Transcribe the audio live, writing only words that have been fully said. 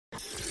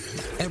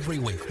Every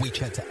week we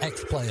chat to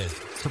ex-players,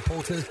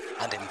 supporters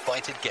and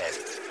invited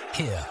guests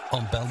here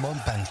on Belmont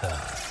Banter.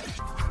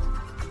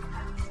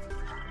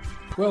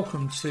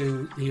 Welcome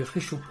to the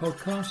official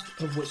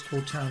podcast of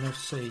Whitstable Town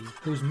FC,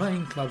 whose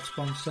main club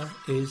sponsor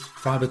is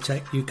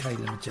Fibertech UK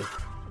Limited.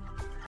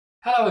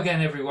 Hello again,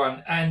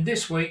 everyone. And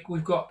this week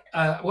we've got,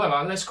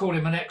 let's call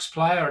him an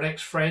ex-player, an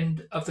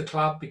ex-friend of the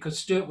club, because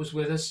Stuart was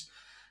with us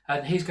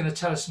and he's going to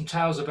tell us some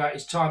tales about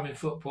his time in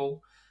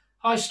football.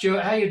 Hi,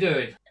 Stuart. How you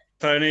doing?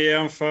 Tony, yeah,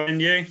 I'm fine.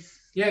 You?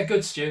 Yeah,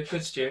 good, Stu.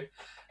 Good, Stu.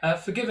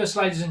 Forgive us,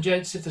 ladies and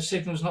gents, if the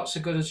signal's not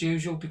so good as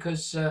usual,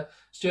 because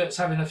Stuart's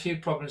having a few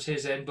problems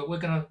his end, but we're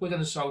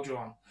gonna soldier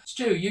on.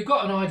 Stu, you've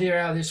got an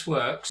idea how this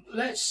works.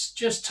 Let's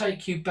just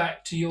take you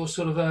back to your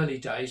sort of early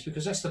days,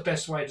 because that's the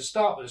best way to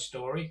start with a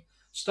story.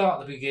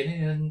 Start at the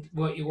beginning and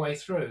work your way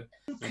through.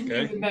 Can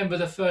you remember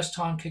the first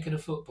time kicking a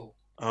football?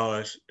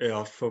 Oh, yeah,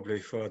 I've probably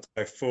 4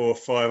 or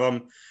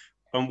 5.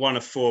 I'm one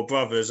of 4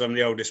 brothers. I'm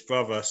the oldest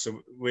brother, so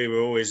we were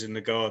always in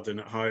the garden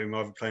at home,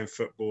 either playing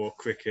football or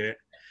cricket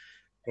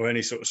or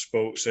any sort of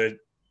sport. So,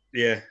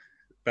 yeah,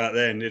 back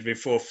then it'd be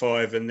 4 or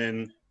 5, and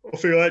then I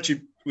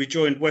think we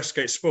joined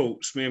Westgate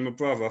Sports, me and my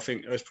brother. I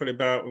think it was probably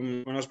about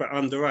when I was about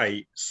under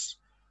 8s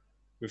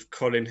with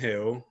Colin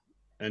Hill,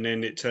 and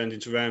then it turned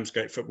into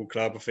Ramsgate Football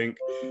Club, I think,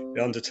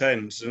 the under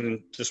 10s, and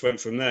just went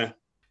from there.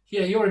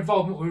 Yeah, your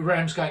involvement with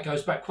Ramsgate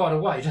goes back quite a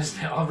way,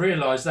 doesn't it? I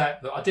realised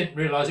that, but I didn't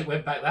realise it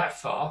went back that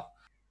far.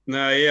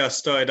 No, yeah, I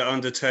started at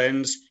under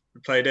 10s,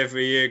 played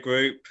every year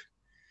group.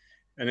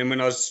 And then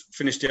when I was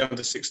finished the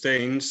under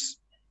 16s,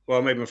 well,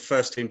 I made my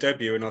first team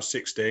debut when I was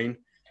 16.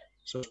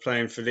 So I was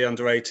playing for the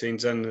under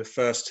 18s and the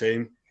first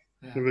team,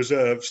 the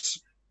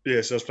reserves.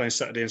 Yeah, so I was playing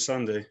Saturday and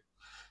Sunday.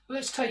 Well,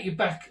 let's take you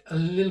back a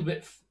little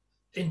bit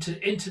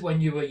into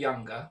when you were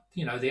younger,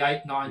 you know, the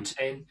 8, 9,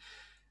 10.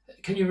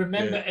 Can you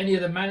remember any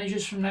of the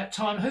managers from that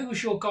time? Who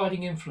was your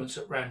guiding influence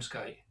at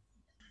Ramsgate?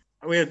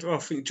 I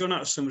think John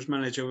Utterson was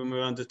manager when we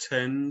were under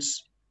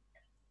 10s.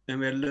 Then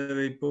we had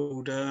Louis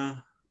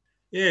Balder.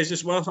 Yeah, it's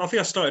just, I think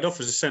I started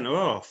off as a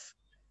centre-half.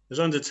 As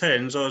under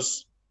 10s,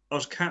 I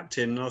was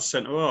captain and I was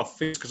centre-half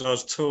because I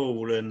was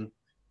tall and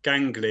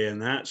gangly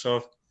and that, so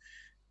I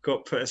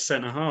got put as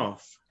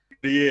centre-half.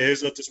 For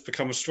years, I've just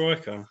become a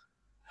striker.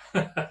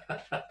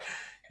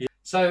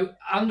 So,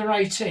 under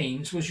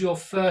 18s was your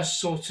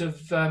first sort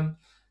of,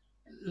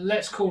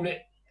 let's call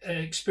it,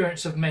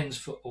 experience of men's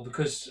football,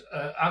 because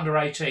under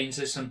 18s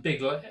there's some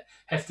big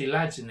hefty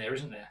lads in there,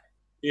 isn't there?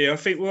 Yeah, I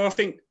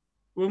think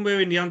when we were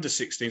in the under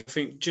 16s, I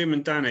think Jim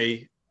and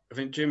Danny,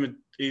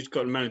 he's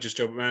got a manager's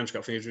job at Ramsgate,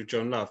 I think he was with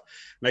John Love,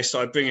 and they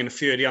started bringing a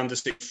few of the under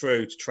 6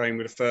 through to train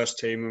with the first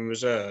team and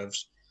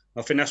reserves.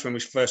 I think that's when we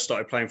first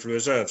started playing for the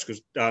reserves,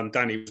 because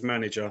Danny was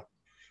manager of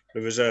the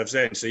reserves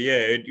then. So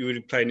yeah, you would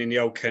be playing in the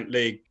old Kent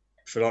League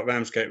for like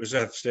Ramsgate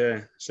reserves,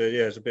 yeah. So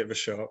yeah, it's a bit of a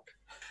shock.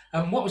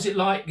 And what was it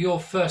like,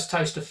 your first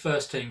taste of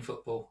first team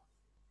football?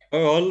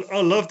 Oh, I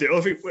loved it. I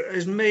think it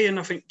was me and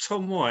I think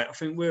Tom White. I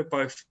think we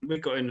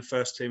got in the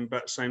first team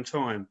about the same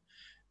time.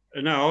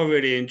 And no, I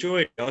really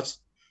enjoyed it.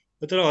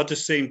 I don't know, I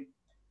just seemed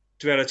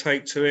to be able to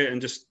take to it and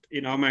just,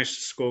 you know, I managed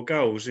to score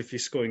goals. If you're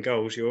scoring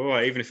goals, you're all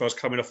right. Even if I was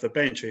coming off the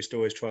bench, I used to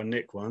always try and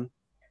nick one.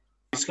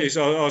 I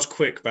was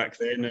quick back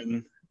then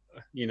and,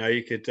 you know,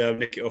 you could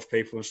nick it off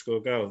people and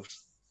score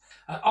goals.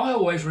 I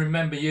always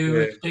remember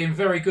you as being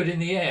very good in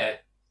the air.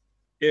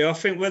 Yeah, I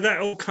think where that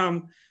all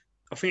come,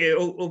 I think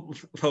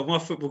my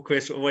football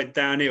career sort of went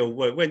downhill.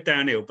 Well, it went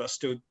downhill, but I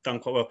still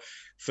done quite well.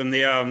 From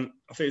the, I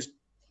think it was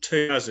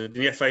 2000,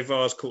 in the FA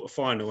Vase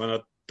quarter-final, when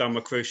I'd done my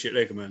cruciate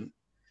ligament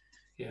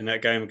in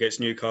that game against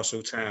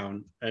Newcastle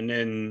Town. And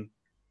then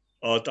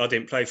I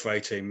didn't play for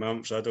 18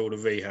 months. I had all the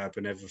rehab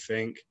and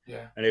everything.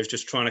 Yeah. And it was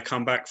just trying to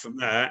come back from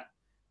that.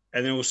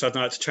 And then all of a sudden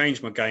I had to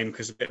change my game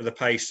because a bit of the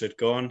pace had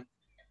gone.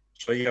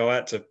 So, yeah, I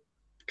had to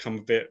come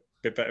a bit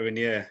better in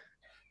the air.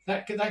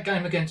 That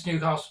game against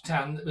Newcastle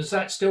Town, was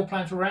that still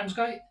playing for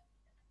Ramsgate?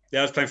 Yeah,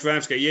 I was playing for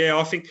Ramsgate. Yeah,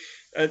 I think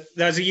that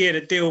was a year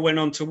that Deal went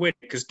on to win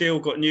because Deal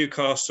got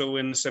Newcastle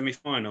in the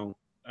semi-final.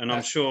 And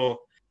I'm sure,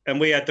 and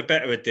we had the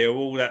better of Deal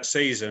all that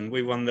season.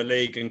 We won the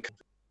league. And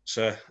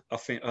so I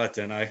think, I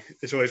don't know,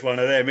 it's always one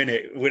of them, isn't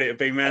it? Would it have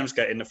been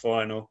Ramsgate in the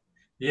final?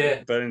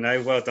 Yeah. But, you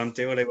know, well done,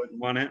 Deal. They went and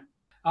won it.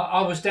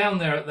 I was down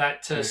there at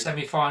that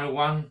semi-final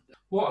one.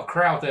 What a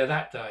crowd there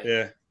that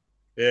day.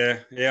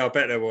 Yeah, I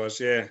bet there was,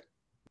 yeah.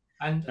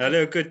 And they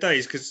were good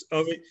days because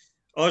I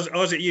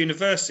was at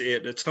university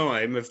at the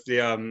time of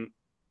the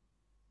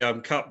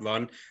cup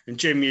run, and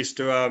Jim used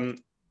to,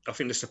 I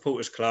think the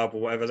supporters club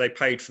or whatever, they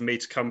paid for me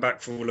to come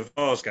back for all of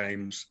Vars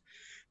games.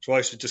 So I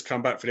used to just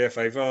come back for the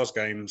FA Vars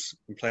games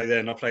and play there.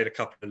 And I played a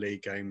couple of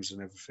league games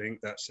and everything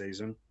that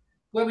season.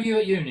 Where were you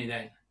at uni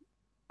then?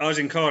 I was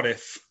in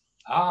Cardiff.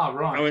 Ah,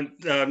 right. I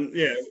went,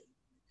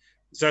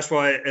 So that's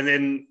why. And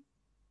then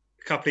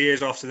a couple of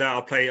years after that,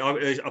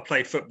 I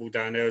played football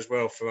down there as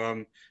well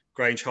for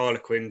Grange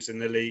Harlequins in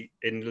the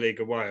League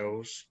of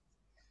Wales.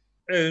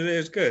 It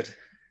was good.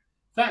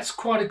 That's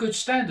quite a good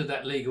standard,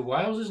 that League of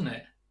Wales, isn't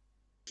it?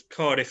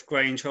 Cardiff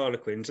Grange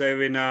Harlequins.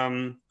 They're in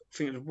I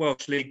think it was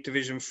Welsh League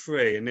Division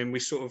 3, and then we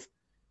sort of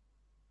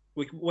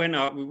we went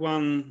up. We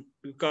won.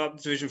 We got up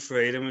to Division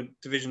 3, then we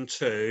Division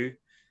 2,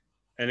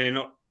 and then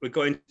we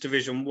got into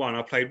Division 1.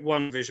 I played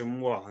one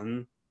Division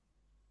 1.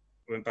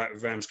 Went back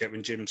with Ramsgate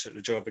when Jim took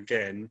the job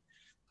again,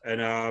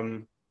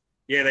 and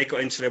they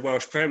got into their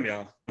Welsh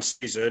Premier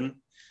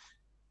season,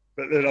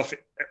 but then I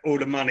think all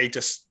the money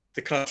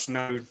the club's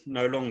no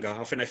longer.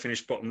 I think they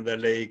finished bottom of their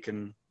league,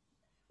 and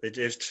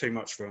there's too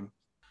much for them.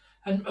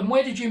 And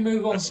where did you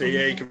move on?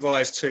 You could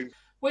rise to.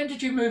 When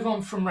did you move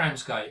on from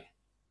Ramsgate?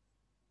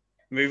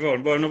 Move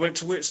on. Well, I went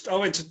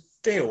to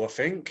Deal, I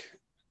think.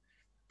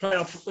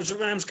 It was at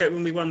Ramsgate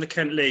when we won the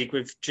Kent League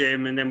with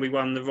Jim, and then we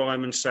won the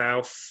Ryman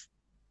South,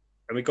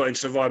 and we got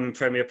into the Ryman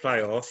Premier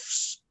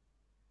playoffs,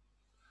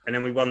 and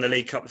then we won the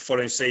League Cup the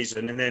following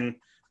season. And then,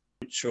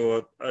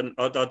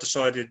 I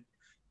decided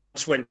I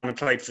just went and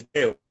played for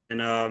Deal,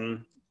 and I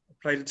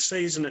played a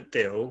season at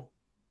Deal.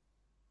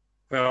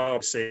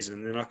 Well,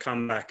 season, then I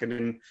come back, and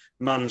then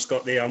Mun's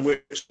got the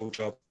Whitstable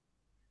job,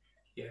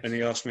 and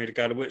he asked me to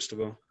go to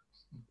Whitstable.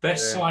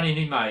 Best signing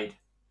he made.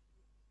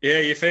 Yeah,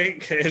 you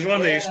think? It was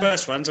one of his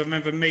first ones. I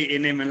remember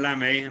meeting him and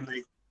Lammy, and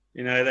they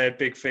had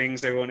big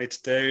things they wanted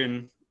to do,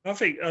 and I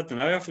think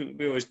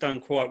we always done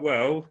quite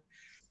well.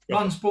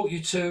 Mun's brought you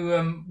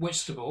to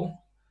Whitstable.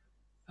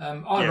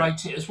 I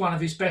rate it as one of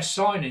his best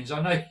signings.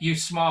 I know you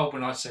smiled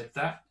when I said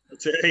that.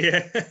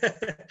 Yeah.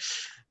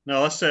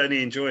 No, I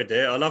certainly enjoyed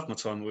it. I loved my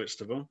time at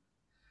Whitstable.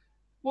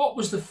 What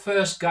was the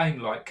first game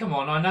like? Come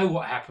on, I know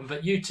what happened,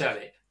 but you tell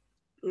it.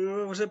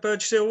 Was it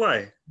Burgess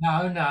Way?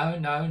 No.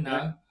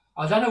 Yeah.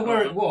 I don't know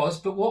where it was,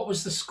 but what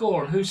was the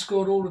score and who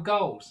scored all the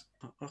goals?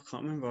 I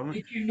can't remember.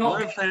 Did you not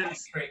get a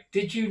hat-trick?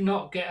 Did you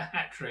not get a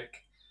hat-trick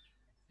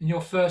in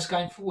your first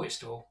game for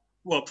Whitstable?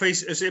 What,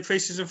 is it a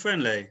pre-season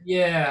friendly?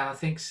 Yeah, I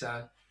think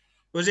so.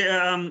 Was it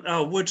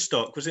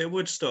Woodstock? Was it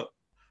Woodstock?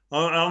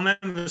 I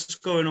remember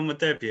scoring on my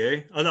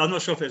debut. I'm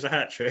not sure if it was a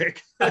hat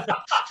trick.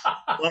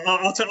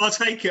 I'll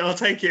take it. I'll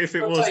take it if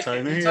it was,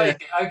 Tony.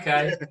 Take it.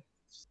 Okay.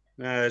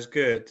 No, it's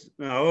good.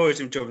 No, I always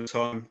enjoyed the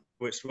time.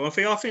 I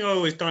think I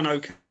always done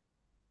okay.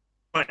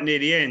 Right near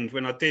the end,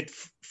 when I did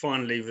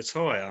finally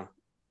retire,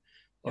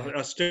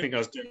 I still think I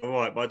was doing all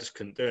right, but I just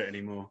couldn't do it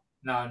anymore.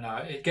 No,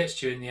 it gets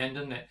to you in the end,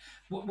 doesn't it?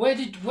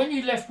 When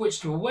you left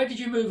Whitstable, where did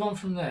you move on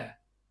from there?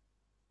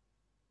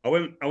 I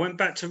went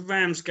back to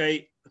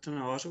Ramsgate. I don't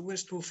know. I was at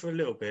Whitstable for a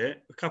little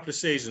bit, a couple of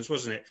seasons,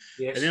 wasn't it?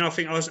 Yes. And then I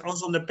think I was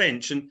on the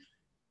bench, and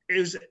it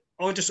was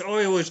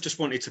I always just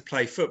wanted to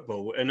play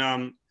football. And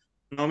I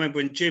remember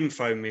when Jim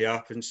phoned me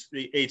up, and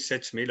he'd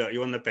said to me, "Look,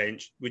 you're on the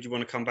bench. Would you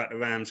want to come back to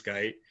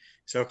Ramsgate?"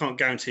 So I can't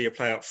guarantee you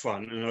play up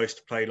front, and I used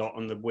to play like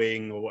on the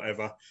wing or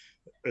whatever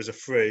as a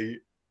free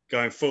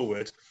going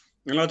forward.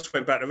 And I just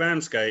went back to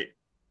Ramsgate.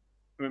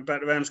 I went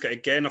back to Ramsgate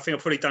again. I think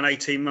I've probably done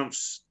 18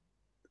 months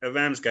at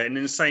Ramsgate, and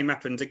then the same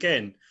happened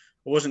again.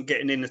 I wasn't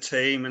getting in the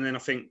team, and then I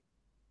think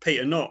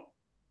Peter Knott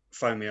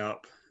phoned me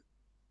up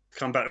to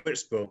come back to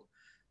Whitstable,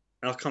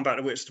 and I'll come back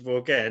to Whitstable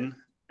again,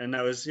 and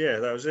that was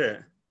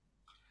it.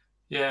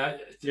 Yeah.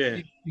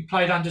 You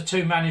played under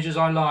two managers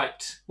I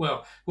liked.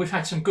 Well, we've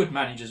had some good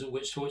managers at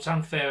Whitstable. It's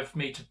unfair for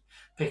me to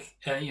pick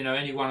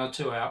any one or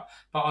two out,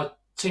 but I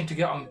seem to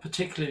get on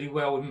particularly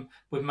well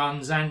with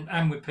Munns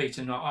and with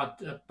Peter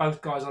Knott.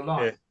 Both guys I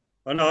like. Yeah.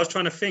 I know. I was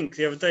trying to think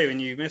the other day when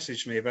you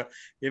messaged me about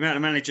the amount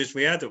of managers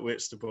we had at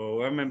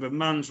Whitstable. I remember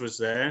Munns was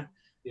there.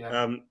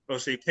 Yeah.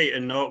 Obviously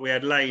Peter Knott. We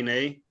had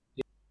Laney,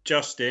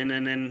 Justin,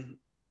 and then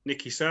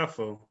Nicky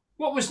Southall.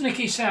 What was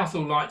Nicky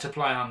Southall like to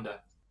play under?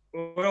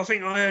 Well, I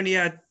think I only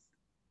had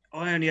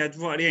right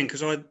at the end,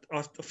 because I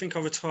think I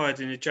retired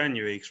in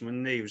January because my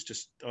knee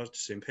was I was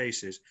just in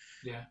pieces.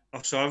 Yeah.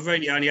 So I've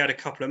really only had a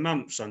couple of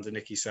months under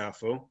Nicky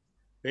Southall.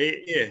 I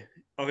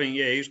think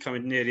he was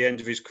coming near the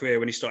end of his career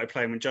when he started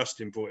playing when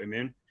Justin brought him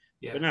in.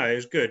 Yeah. But no, it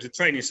was good. The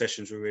training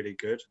sessions were really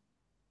good.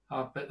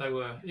 I bet they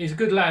were. He's a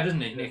good lad,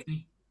 isn't he,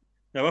 Nicky?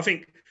 No, I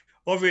think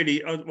I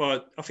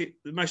think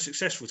the most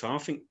successful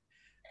time,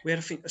 we had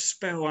a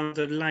spell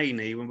under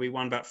Laney when we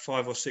won about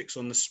 5 or 6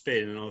 on the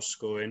spin, and I was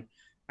scoring,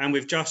 and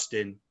with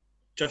Justin,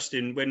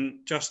 when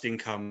Justin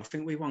came, I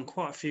think we won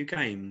quite a few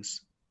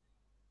games.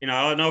 And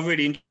I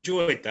really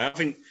enjoyed that. I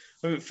think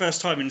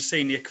first time in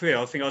senior career,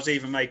 I think I was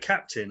even made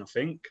captain. I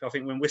think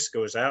when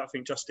Whisker was out, I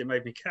think Justin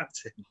made me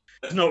captain.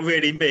 It's not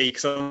really me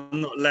because I'm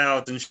not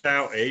loud and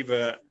shouty,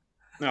 but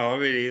no,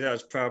 that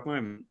was a proud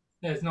moment.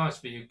 Yeah, it's nice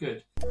for you.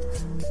 Good.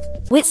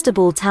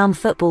 Whitstable Town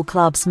Football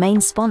Club's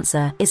main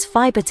sponsor is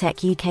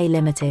Fibertech UK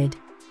Limited.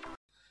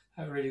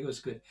 That really was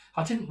good.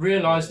 I didn't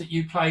realise that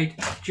you played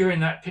during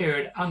that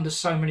period under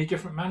so many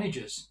different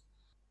managers.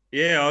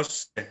 Yeah, I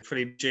was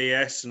pretty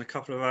GS and a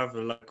couple of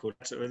other local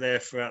lads that were there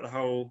throughout the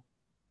whole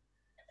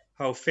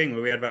thing,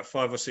 where we had about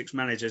 5 or 6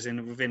 managers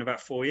within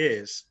about 4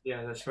 years.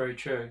 Yeah, that's very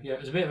true. Yeah,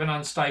 it was a bit of an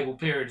unstable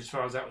period as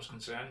far as that was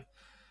concerned.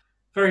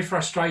 Very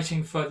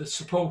frustrating for the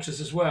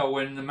supporters as well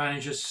when the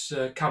managers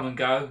come and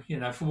go,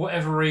 for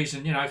whatever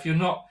reason. If you're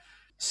not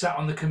sat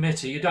on the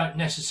committee, you don't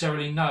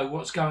necessarily know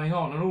what's going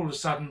on, and all of a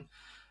sudden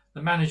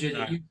the manager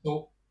that you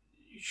thought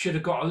should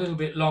have got a little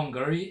bit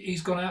longer,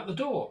 he's gone out the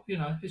door.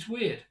 It's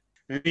weird.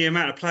 And the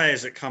amount of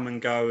players that come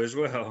and go as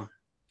well.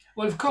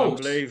 Well, of It's course.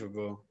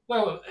 unbelievable.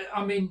 Well,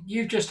 I mean,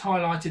 you've just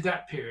highlighted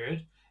that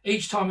period.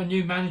 Each time a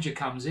new manager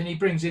comes in, he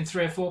brings in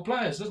 3 or 4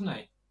 players, doesn't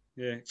he?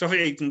 Yeah. So I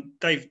think even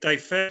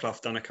Dave Fairclough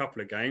done a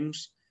couple of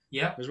games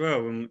Yeah. as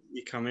well when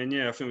he come in.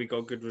 Yeah, I think we got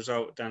a good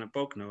result down at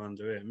Bognor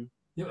under him.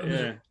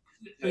 Yeah.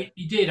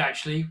 He did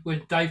actually.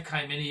 When Dave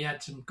came in, he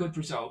had some good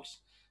results.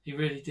 He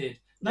really did.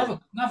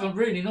 Another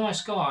really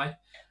nice guy.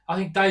 I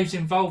think Dave's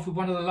involved with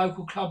one of the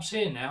local clubs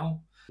here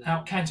now,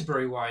 out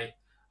Canterbury way.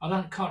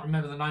 Can't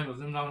remember the name of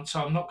them,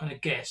 so I'm not going to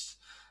guess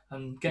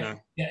and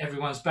get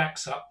everyone's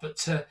backs up.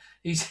 But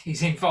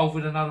he's involved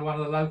with another one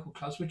of the local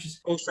clubs, which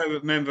is Also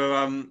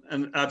remember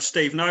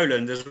Steve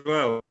Noland as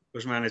well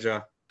was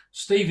manager.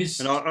 Steve is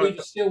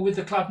still with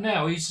the club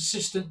now. He's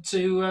assistant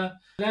to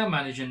our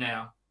manager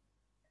now.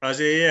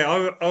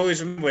 I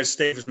always remember when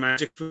Steve was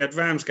manager. We had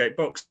Ramsgate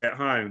box at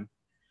home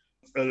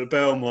at the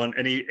Belmont,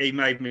 and he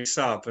made me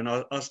sub, and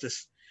I was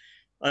just,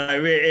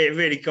 it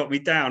really got me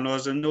down. I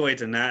was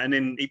annoyed in that, and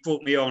then he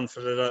brought me on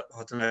for I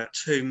don't know,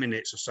 2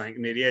 minutes or something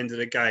near the end of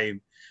the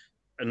game,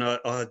 and I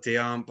had the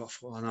arm, but I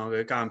thought, I'm going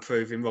to go and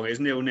prove him wrong. It was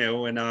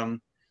 0-0, and I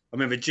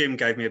remember Jim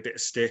gave me a bit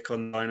of stick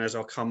online as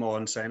I come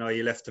on, saying,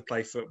 you left to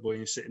play football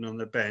and you're sitting on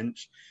the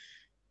bench.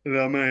 And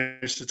I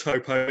managed to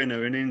topo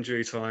winner in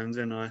injury time,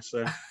 didn't I?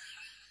 So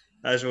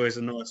that's always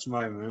a nice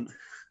moment.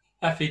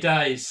 Happy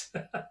days.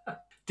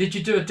 Did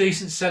you do a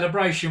decent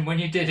celebration when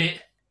you did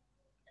it?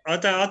 I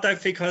don't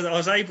think I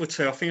was able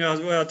to. I think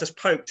I just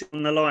poked it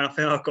on the line. I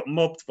think I got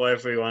mobbed by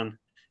everyone.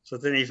 So I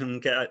didn't even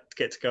get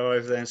to go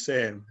over there and see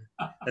him.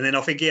 And then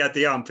I think he had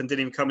the ump and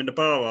didn't even come in the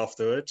bar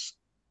afterwards.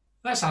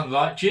 That's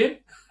unlike Jim.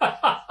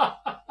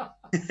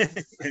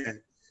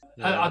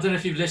 Yeah. I don't know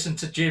if you've listened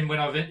to Jim when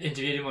I've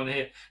interviewed him on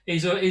here.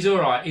 He's all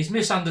right. He's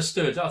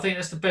misunderstood. I think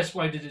that's the best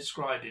way to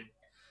describe him.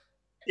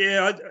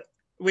 Yeah,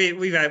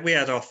 we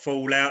had our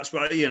fallouts,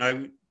 but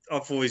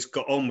I've always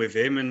got on with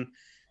him. And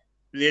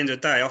at the end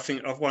of the day, I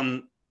think I've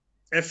won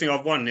everything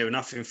I've won near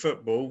enough in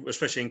football,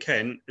 especially in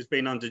Kent, has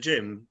been under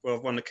Jim. Well,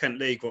 I've won the Kent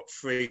League,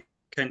 3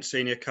 Kent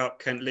Senior Cup,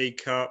 Kent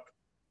League Cup,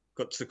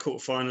 got to the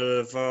quarter-final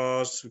of the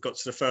Vars, we got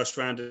to the first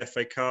round of the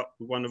FA Cup,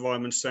 we won the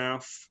Ryman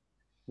South,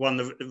 won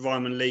the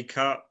Ryman League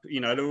Cup.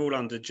 They're all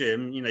under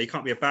Jim. You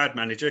can't be a bad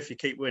manager if you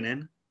keep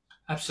winning.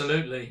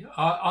 Absolutely.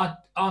 I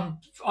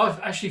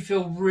actually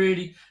feel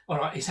really all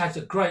right. He's had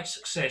a great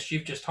success.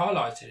 You've just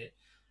highlighted it.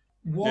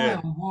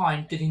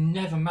 Why did he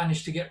never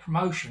manage to get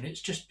promotion?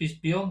 It's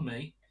beyond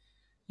me.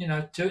 In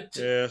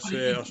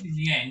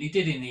the end, he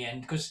did in the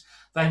end because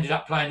they ended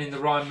up playing in the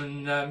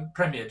Ryman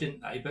Premier,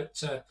 didn't they?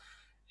 But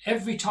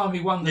every time he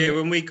won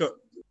when we got,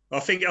 I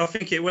think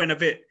it went a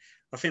bit.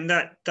 I think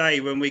that day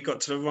when we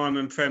got to the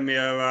Ryman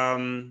Premier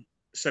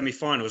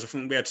semi-finals, I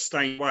think we had to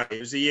stay away.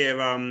 It was the year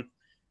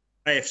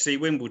AFC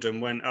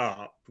Wimbledon went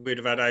up. We'd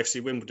have had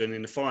AFC Wimbledon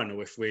in the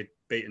final if we'd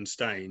beaten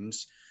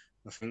Staines.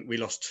 I think we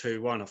lost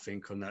 2-1, I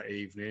think, on that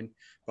evening.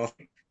 I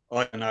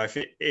don't know if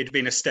it'd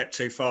been a step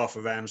too far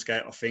for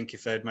Ramsgate, I think,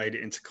 if they'd made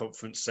it into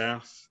Conference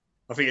South.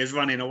 I think it was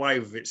running away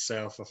with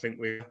itself, I think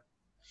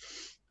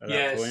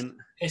that point.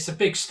 It's a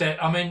big step.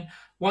 I mean,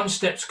 one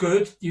step's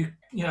good, you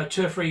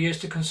 2 or 3 years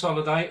to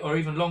consolidate, or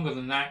even longer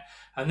than that,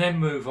 and then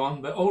move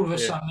on. But all of a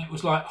sudden it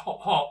was like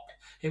hop.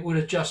 It would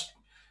have just,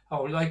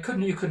 you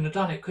couldn't have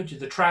done it, could you?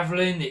 The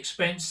travelling, the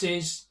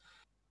expenses.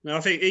 No,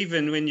 I think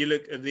even when you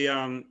look at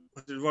the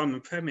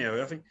Ryman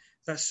Premier, I think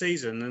that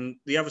season and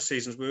the other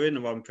seasons we were in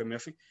the Ryman Premier, I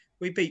think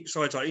we beat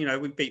sides like,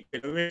 we beat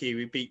Billericay,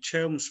 we beat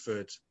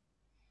Chelmsford,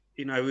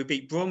 we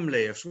beat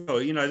Bromley as well.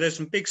 There's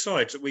some big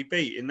sides that we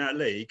beat in that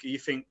league. You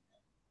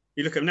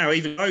look at them now,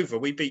 even Dover,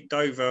 we beat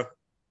Dover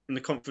in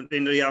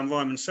the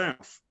Ryman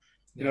South.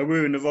 We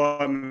were in the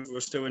Ryman, we're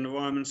still in the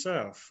Ryman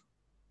South.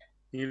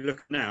 You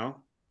look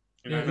now,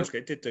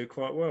 Ramsgate did do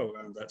quite well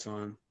around that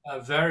time.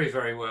 Very,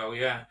 very well,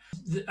 yeah.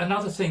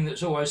 Another thing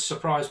that's always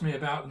surprised me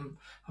about them,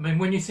 I mean,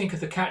 when you think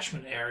of the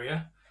catchment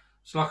area,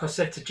 it's like I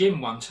said to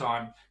Jim one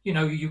time,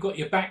 you've got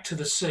your back to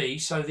the sea,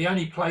 so the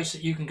only place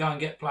that you can go and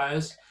get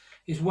players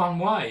is one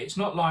way. It's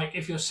not like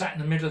if you're sat in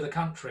the middle of the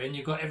country and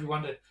you've got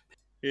everyone to...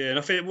 Yeah, and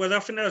I think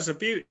that was the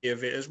beauty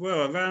of it as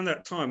well. Around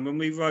that time, when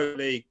we wrote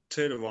league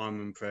to the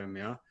Ryman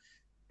Premier,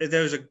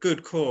 there was a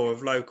good core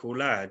of local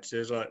lads. There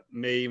was like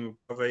me, my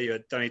brother, you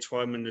had Danny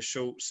Twyman, the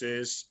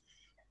Schultzes,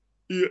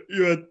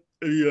 you had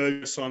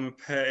Simon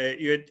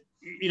Pettit,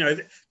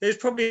 there's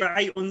probably about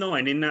 8 or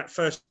 9 in that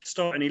first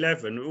starting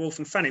 11, all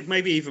from Thanet,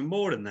 maybe even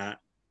more than that,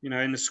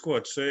 in the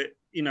squad. So,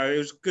 it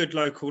was good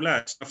local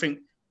lads. I think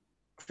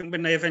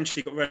when they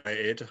eventually got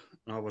relegated,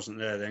 and I wasn't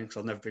there then because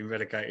I've never been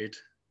relegated,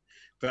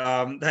 but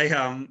I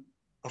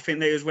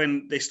think it was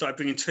when they started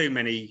bringing too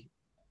many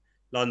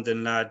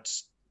London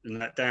lads and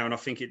that down. I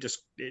think it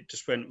just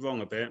went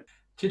wrong a bit.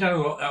 Do you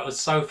know what? That was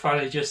so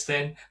funny just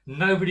then.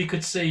 Nobody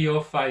could see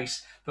your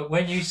face, but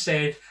when you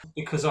said,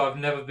 because I've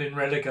never been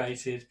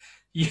relegated,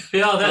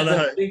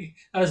 that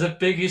was the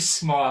biggest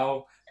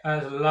smile.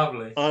 That was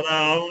lovely. I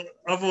know.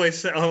 I've always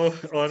said,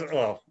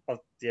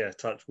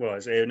 touch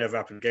wood. It'll never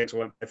happen again, so I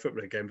won't play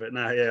football again. But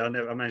no,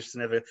 I managed to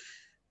never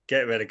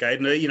get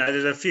relegated. And,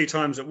 there's a few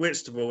times at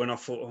Whitstable when I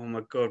thought, oh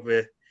my God,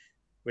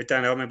 we're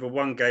down. I remember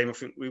one game, I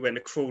think we went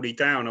to Crawley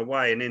Down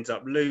away and ended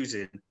up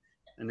losing.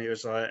 And it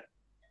was like,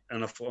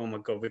 and I thought, oh my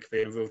God, we could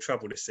be in real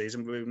trouble this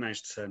season, but we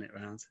managed to turn it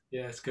around.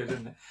 Yeah, it's good,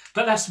 isn't it?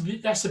 But that's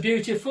the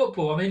beauty of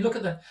football. I mean, look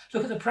at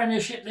the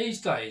Premiership these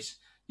days.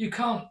 You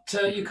can't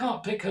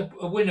pick a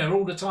winner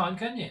all the time,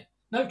 can you?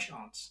 No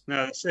chance.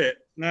 No, that's it.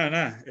 No,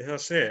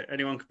 that's it.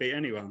 Anyone could beat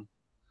anyone.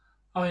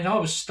 I mean, I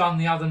was stunned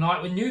the other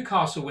night when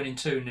Newcastle winning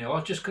 2-0.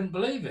 I just couldn't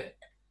believe it.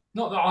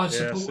 Not that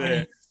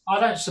I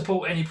don't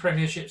support any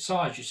Premiership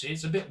sides, you see.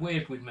 It's a bit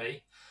weird with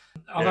me.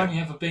 I've only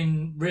ever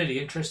been really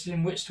interested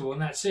in Whitstable,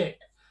 and that's it.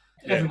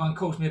 Yeah. Everyone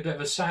calls me a bit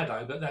of a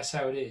sado, but that's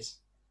how it is.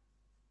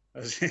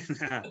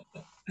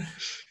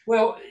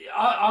 Well,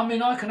 I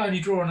mean, I can only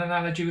draw an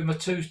analogy with my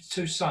two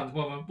sons.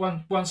 Well,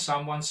 one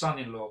son, one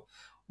son-in-law.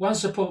 One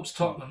supports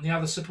Tottenham, the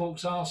other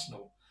supports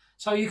Arsenal.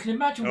 So you can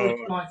imagine what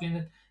it's like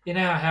in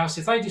our house.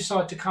 If they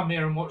decide to come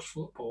here and watch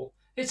football,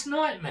 it's a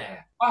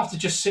nightmare. I have to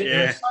just sit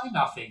there and say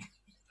nothing.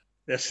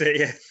 That's it,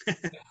 yeah.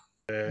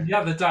 The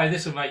other day,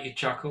 this will make you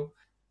chuckle,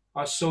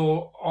 I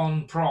saw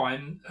on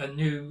Prime a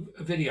new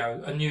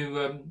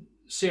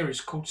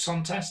series called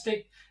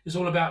Sontastic. It's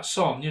all about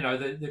Son,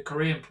 the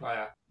Korean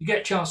player. You get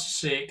a chance to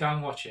see it, go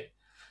and watch it.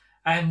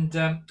 And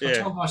I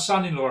told my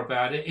son-in-law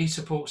about it. He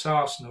supports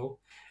Arsenal.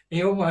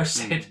 He almost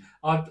said,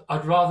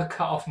 I'd rather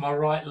cut off my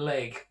right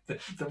leg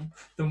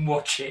than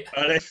watch it.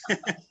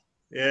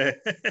 Yeah.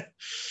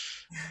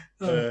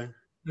 They're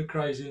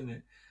crazy, isn't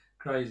it?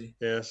 Crazy.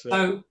 Yeah.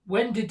 So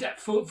when did that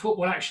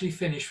football actually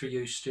finish for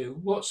you, Stu?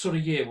 What sort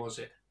of year was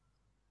it?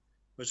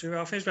 I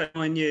think it's about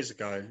 9 years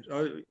ago.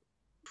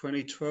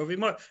 2012. It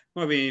might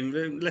be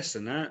less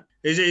than that.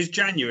 It's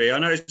January. I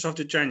know it's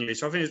after January,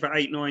 so I think it's about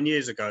 8-9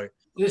 years ago.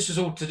 This was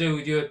all to do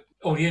with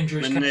all the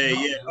injuries, wasn't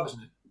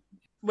it?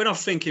 When I'm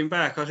thinking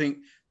back, I think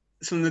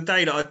from the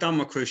day that I'd done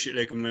my cruciate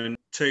ligament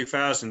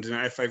 2000 in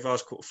that FA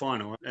Vase quarter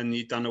final, and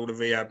you'd done all the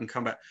rehab and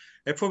come back,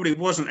 there probably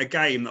wasn't a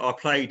game that I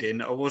played in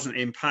that I wasn't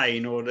in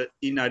pain, or that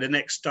the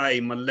next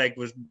day my leg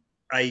was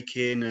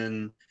aching,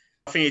 and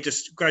I think it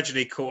just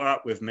gradually caught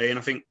up with me. And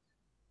I think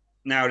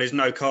now there's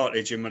no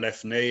cartilage in my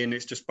left knee, and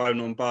it's just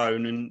bone on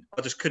bone, and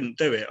I just couldn't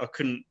do it. I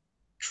couldn't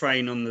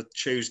train on the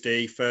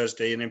Tuesday,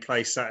 Thursday, and then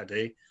play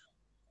Saturday.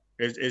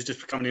 It was just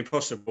becoming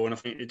impossible, and I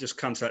think it just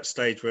comes to that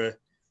stage where,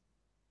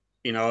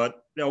 I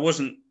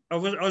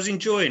was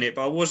enjoying it,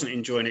 but I wasn't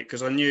enjoying it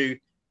because I knew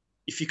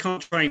if you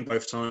can't train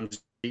both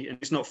times, and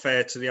it's not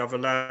fair to the other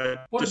lad.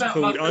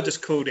 I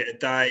just called it a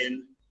day.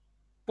 And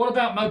what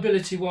about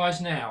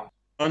mobility-wise now?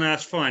 Oh no,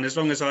 that's fine. As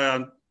long as I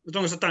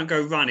don't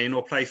go running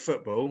or play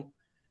football,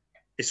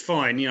 it's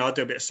fine. I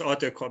do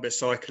quite a bit of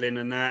cycling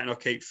and that, and I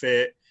keep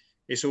fit.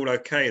 It's all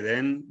okay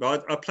then.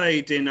 But I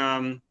played in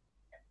the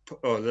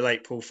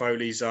late Paul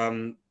Foley's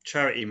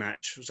charity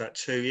match. Was that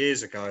 2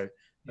 years ago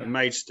at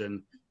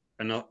Maidstone?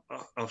 And I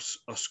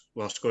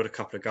scored a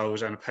couple of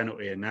goals and a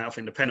penalty in that. I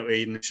think the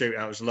penalty in the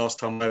shootout was the last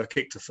time I ever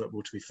kicked a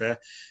football, to be fair.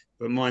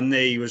 But my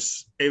knee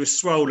was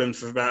swollen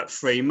for about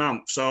 3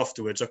 months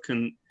afterwards. I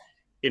couldn't,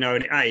 and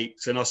it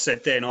ached. And I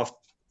said then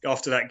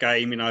after that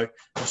game, I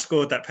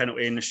scored that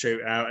penalty in the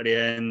shootout at the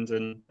end,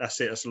 and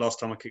that's it. That's the last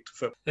time I kicked a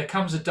football. There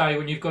comes a day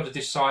when you've got to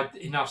decide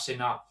enough's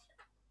enough.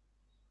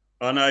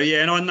 I know,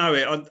 yeah, and I know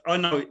it. I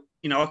know,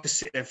 I could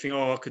sit there and think,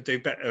 I could do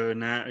better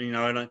than that,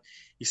 and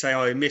you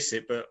say, you miss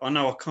it, but I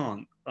know I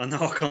can't. I know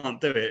I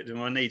can't do it, and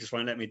my knee just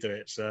won't let me do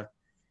it. So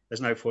there's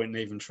no point in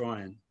even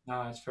trying.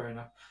 No, that's fair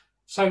enough.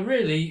 So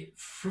really,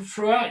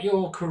 throughout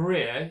your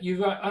career,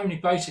 you've only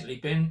basically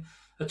been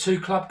a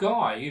two-club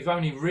guy. You've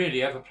only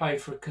really ever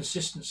played for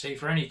consistency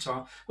for any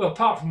time. Well,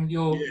 apart from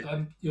your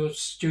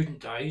student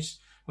days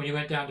when you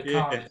went down to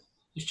Cardiff,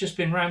 it's just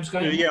been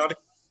Ramsgate. I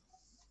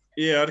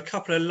had a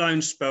couple of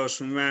loan spells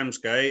from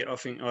Ramsgate. I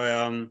think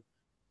I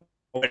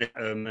went at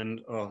them,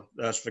 and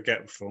that's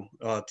forgetful.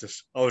 I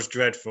was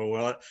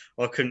dreadful.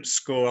 I couldn't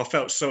score. I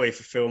felt sorry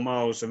for Phil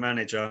Miles, the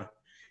manager,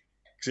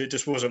 because it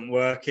just wasn't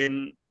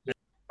working. I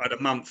had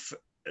a month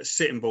at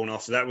Sittingbourne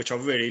after that, which I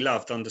really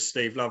loved under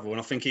Steve Lovell, and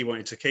I think he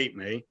wanted to keep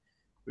me,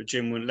 but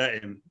Jim wouldn't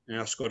let him.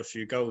 And I scored a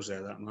few goals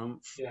there that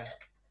month.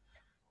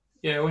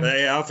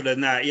 Other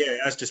than that,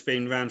 it has just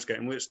been Ramsgate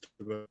and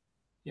Whitstable.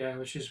 Yeah,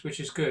 which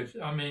is good.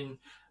 I mean,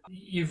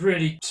 you've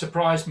really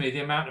surprised me, the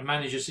amount of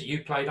managers that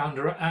you played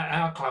under at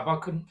our club.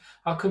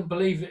 I couldn't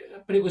believe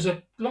it, but it was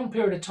a long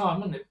period of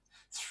time, wasn't it?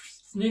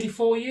 Nearly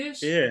 4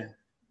 years. Yeah,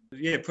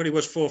 probably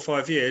was 4 or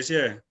 5 years.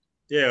 Yeah,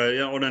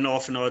 on and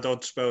off, and I had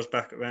odd spells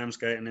back at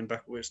Ramsgate and then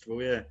back at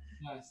Whitstable. Yeah,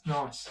 it's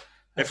nice.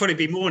 There'll probably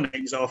be more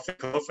names I'll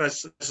think of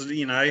as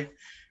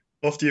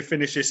after you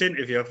finish this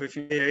interview. I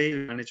think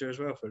you're manager as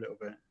well for a little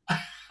bit.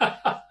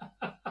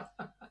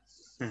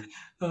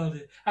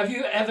 Have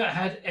you ever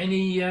had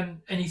any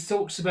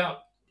thoughts about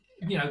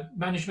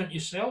management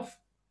yourself?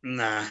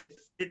 Nah,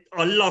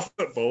 I love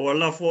football. I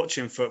love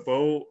watching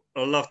football.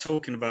 I love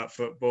talking about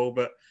football,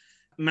 but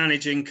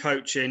managing,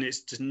 coaching,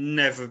 it's just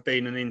never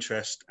been an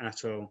interest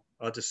at all.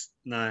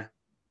 No.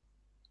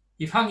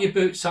 You've hung your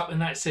boots up and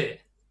that's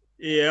it.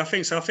 Yeah, I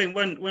think so. I think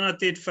when I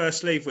did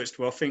first leave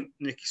Whitstable, I think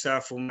Nicky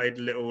Southall made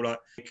a little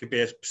it could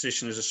be a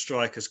position as a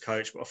strikers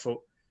coach, but I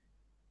thought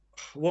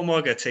what am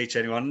I going to teach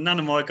anyone? None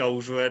of my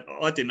goals were.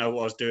 I didn't know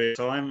what I was doing at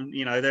the time.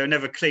 You know, they were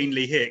never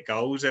cleanly hit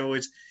goals. They're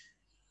always.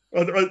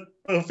 I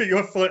think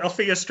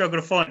I struggle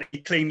to find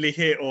any cleanly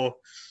hit or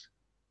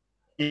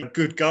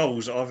good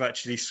goals that I've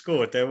actually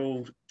scored. They're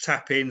all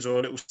tap-ins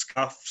or little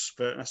scuffs,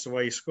 but that's the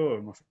way you score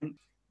them, I think.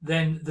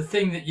 Then the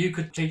thing that you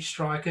could teach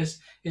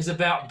strikers is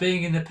about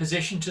being in the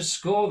position to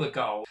score the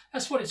goal.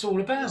 That's what it's all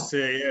about. That's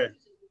it, yeah.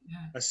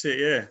 That's it,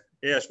 yeah.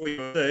 Yeah, that's what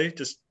you do.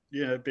 Just, be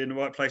in the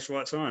right place,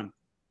 right time.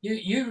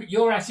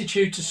 Your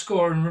attitude to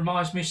scoring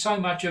reminds me so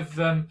much of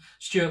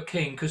Stuart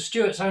King, because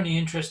Stuart's only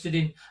interested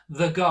in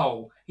the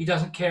goal. He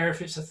doesn't care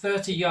if it's a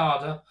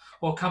 30-yarder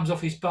or comes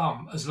off his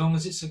bum, as long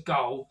as it's a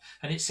goal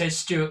and it says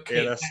Stuart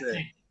King. Yeah, that's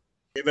it.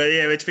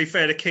 Yeah, but to be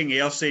fair to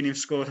Kingy, I've seen him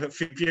score a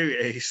few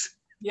beauties.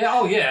 Yeah,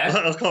 oh yeah.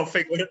 I can't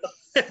think.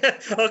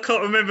 I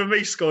can't remember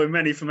me scoring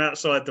many from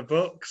outside the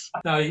box.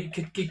 No, he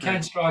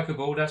can strike a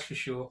ball, that's for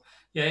sure.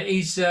 Yeah,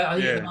 he's. I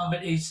think at the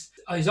moment he's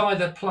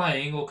either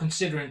playing or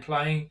considering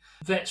playing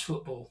vets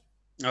football.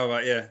 Oh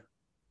right, yeah.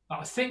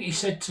 I think he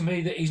said to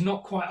me that he's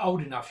not quite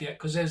old enough yet,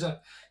 because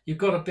you've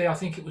got to be. I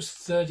think it was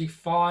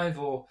 35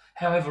 or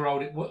however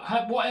old it was,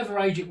 whatever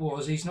age it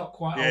was. He's not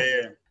quite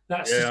old.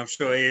 Yeah. I'm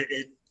sure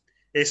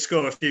he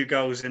scored a few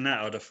goals in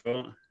that. I'd have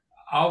thought.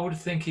 I would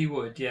think he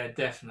would, yeah,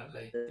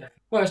 definitely.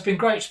 Well, it's been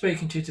great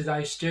speaking to you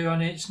today, Stu,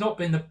 and it's not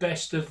been the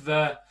best of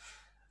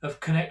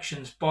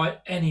connections by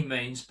any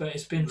means, but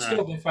it's been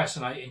still been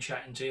fascinating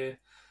chatting to you.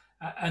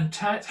 And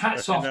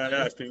hats off.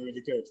 No, it's been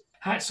really good.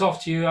 Hats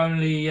off to you,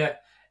 only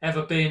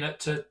ever being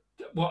at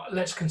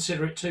let's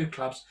consider it 2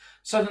 clubs.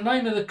 So the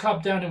name of the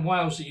club down in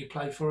Wales that you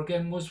played for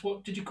again was,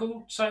 what did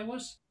you say it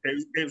was?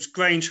 It was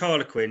Grange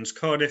Harlequins,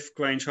 Cardiff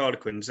Grange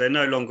Harlequins. They're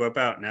no longer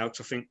about now,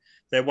 because I think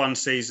their one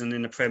season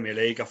in the Premier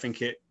League, I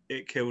think it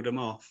killed them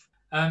off.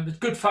 But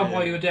good fun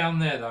while you were down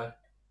there, though.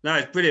 No,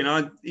 it's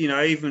brilliant.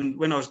 Even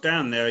when I was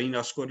down there,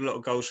 I scored a lot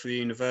of goals for the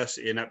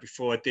university and that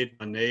before I did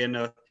my knee,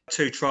 and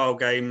 2 trial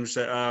games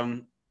at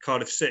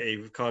Cardiff City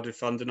with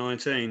Cardiff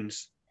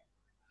under-19s.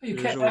 You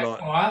it kept was all that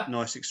quiet.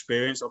 Nice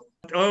experience.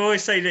 I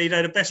always say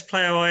that the best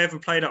player I ever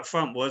played up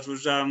front was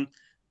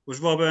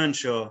Rob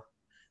Earnshaw.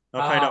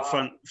 I played up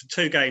front for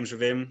 2 games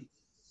with him,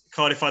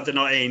 Cardiff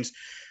under-19s.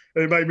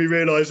 It made me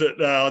realise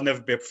that I'll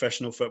never be a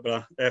professional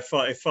footballer. They're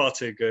far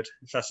too good.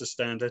 If that's the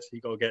standard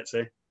you've got to get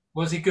to.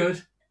 Was he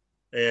good?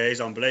 Yeah,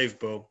 he's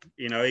unbelievable.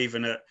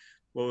 Even at,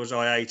 what was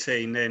I,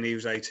 18 then? He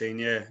was 18,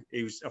 yeah.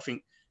 He was, I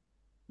think,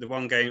 the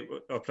one game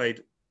we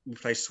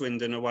played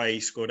Swindon away, he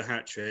scored a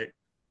hat-trick.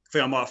 I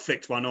think I might have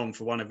flicked one on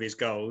for one of his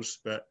goals,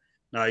 but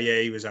no,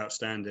 yeah, he was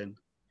outstanding.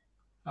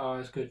 Oh,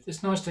 that's good.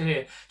 It's nice to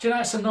hear. Do you know,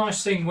 it's a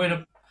nice thing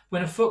when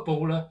a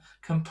footballer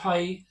can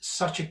pay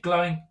such a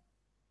glowing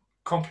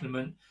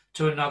compliment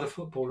to another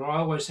footballer. I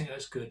always think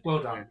that's good.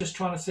 Well done. Yeah. Just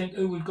trying to think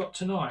who we've got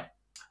tonight.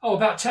 Oh,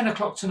 about 10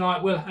 o'clock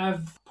tonight, we'll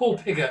have Paul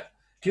Piggott.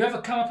 Do you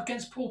ever come up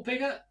against Paul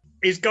Piggott?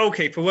 He's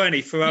goalkeeper, weren't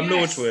he, for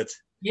Lordswood?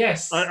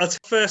 Yes. I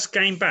first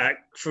game back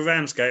for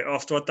Ramsgate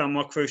after I'd done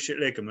my cruciate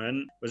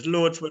ligament was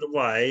Lordswood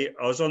away.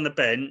 I was on the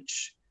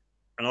bench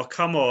and I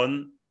come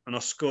on and I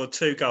scored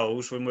 2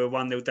 goals when we were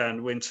 1-0 down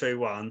to win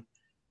 2-1.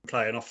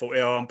 And I thought,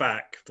 I'm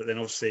back. But then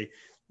obviously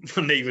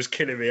my knee was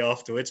killing me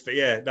afterwards. But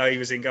he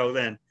was in goal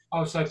then.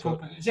 Oh, so Paul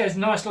Piggott. Yeah, he's a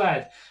nice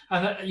lad.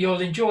 And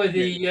you'll enjoy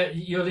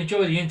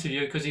the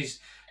interview because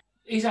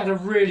he's had a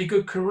really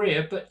good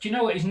career. But do you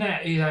know what he's now?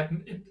 He's a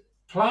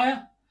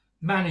player,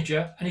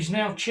 manager, and he's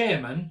now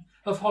chairman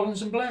of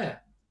Hollands and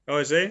Blair. Oh,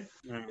 is he?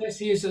 No. Yes,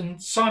 he is. And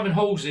Simon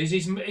Halsey's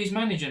he's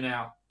manager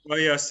now. Oh,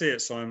 yeah, I see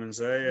it. Simon's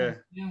there, yeah.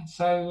 Yeah,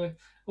 so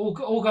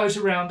all goes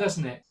around,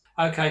 doesn't it?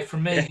 Okay,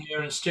 from me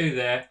here and Stu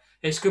there,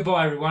 it's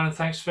goodbye, everyone, and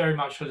thanks very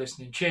much for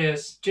listening.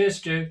 Cheers. Cheers,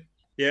 Stu.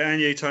 Yeah,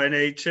 and you,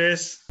 Tony.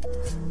 Cheers.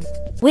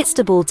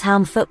 Whitstable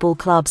Town Football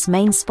Club's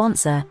main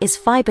sponsor is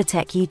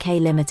Fibertech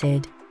UK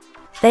Limited.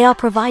 They are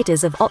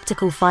providers of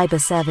optical fibre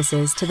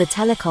services to the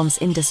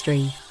telecoms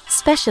industry,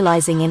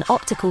 specialising in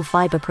optical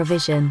fibre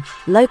provision,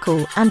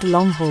 local and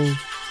long haul.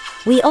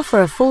 We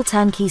offer a full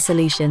turnkey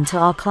solution to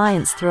our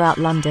clients throughout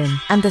London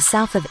and the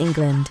south of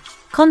England.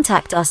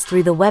 Contact us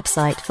through the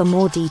website for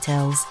more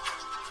details.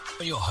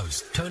 Your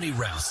host, Tony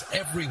Rouse,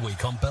 every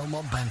week on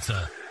Belmont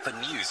Banter for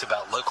news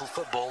about local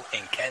football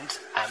in Kent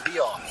and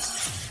beyond.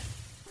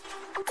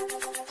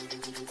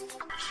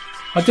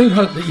 I do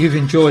hope that you've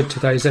enjoyed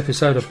today's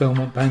episode of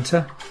Belmont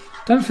Banter.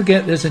 Don't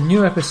forget there's a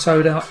new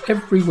episode out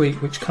every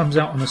week which comes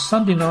out on a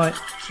Sunday night,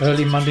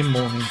 early Monday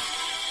morning.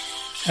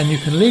 And you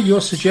can leave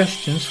your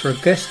suggestions for a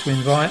guest to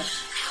invite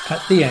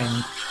at the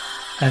end.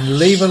 And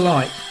leave a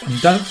like and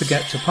don't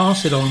forget to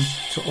pass it on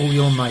to all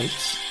your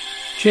mates.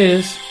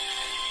 Cheers!